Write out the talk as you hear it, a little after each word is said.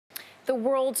The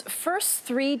world's first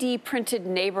 3D printed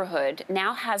neighborhood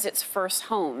now has its first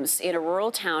homes in a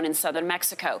rural town in southern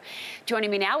Mexico.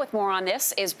 Joining me now with more on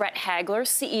this is Brett Hagler,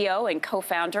 CEO and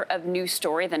co-founder of New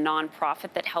Story, the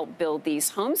nonprofit that helped build these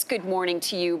homes. Good morning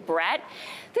to you, Brett.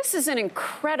 This is an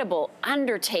incredible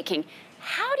undertaking.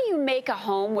 How do you make a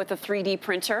home with a 3D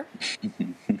printer?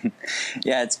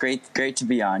 Yeah, it's great to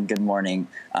be on. Good morning.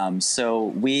 So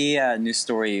we, New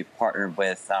Story, partnered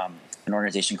with an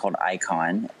organization called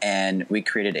Icon, and we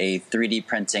created a 3D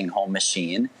printing home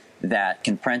machine that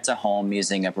can print a home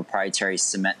using a proprietary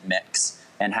cement mix.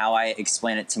 And how I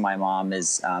explain it to my mom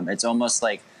is it's almost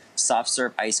like soft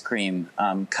serve ice cream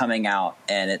coming out,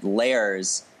 and it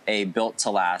layers a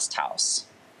built-to-last house.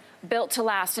 Built to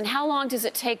last. And how long does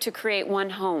it take to create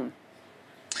one home?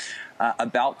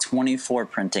 About 24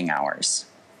 printing hours.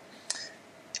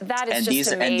 That is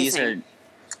just amazing.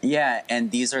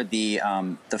 These are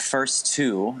the first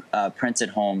two printed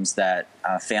homes that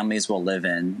families will live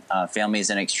in,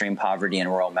 families in extreme poverty in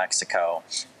rural Mexico.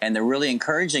 And the really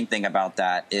encouraging thing about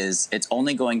that is it's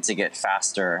only going to get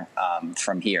faster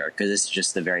from here, because it's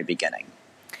just the very beginning.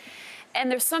 And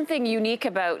there's something unique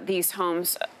about these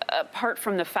homes, apart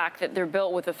from the fact that they're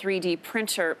built with a 3D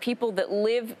printer. People that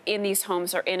live in these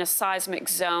homes are in a seismic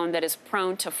zone that is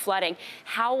prone to flooding.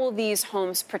 How will these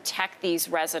homes protect these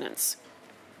residents?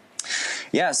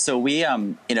 Yeah, so we,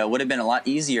 it would have been a lot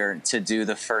easier to do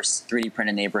the first 3D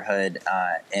printed neighborhood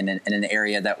in an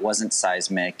area that wasn't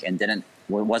seismic and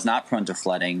was not prone to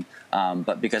flooding.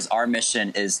 But because our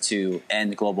mission is to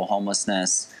end global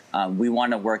homelessness, we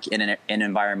want to work in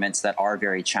environments that are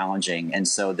very challenging. And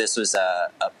so this was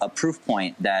a proof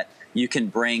point that you can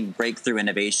bring breakthrough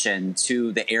innovation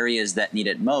to the areas that need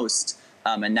it most.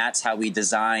 And that's how we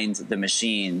designed the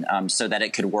machine so that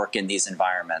it could work in these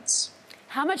environments.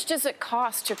 How much does it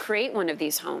cost to create one of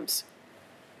these homes?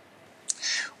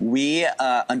 We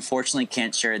unfortunately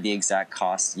can't share the exact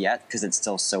cost yet because it's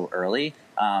still so early.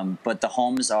 But the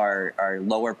homes are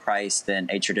lower priced than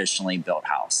a traditionally built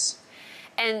house.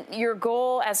 And your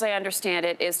goal, as I understand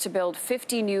it, is to build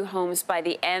 50 new homes by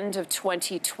the end of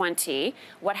 2020.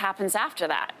 What happens after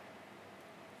that?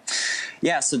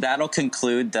 Yeah, so that'll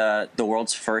conclude the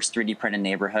world's first 3D printed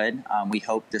neighborhood. We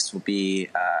hope this will be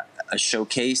a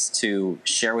showcase to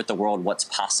share with the world what's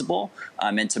possible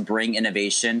and to bring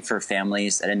innovation for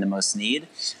families that are in the most need.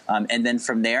 And then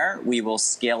from there, we will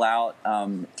scale out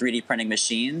 3D printing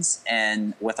machines.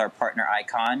 And with our partner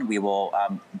Icon, we will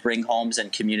bring homes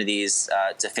and communities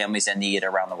to families in need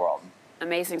around the world.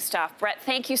 Amazing stuff. Brett,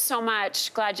 thank you so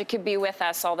much. Glad you could be with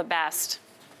us. All the best.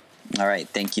 All right.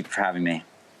 Thank you for having me.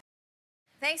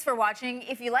 Thanks for watching.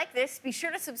 If you like this, be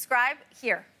sure to subscribe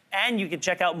here. And you can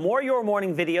check out more Your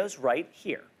Morning videos right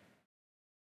here.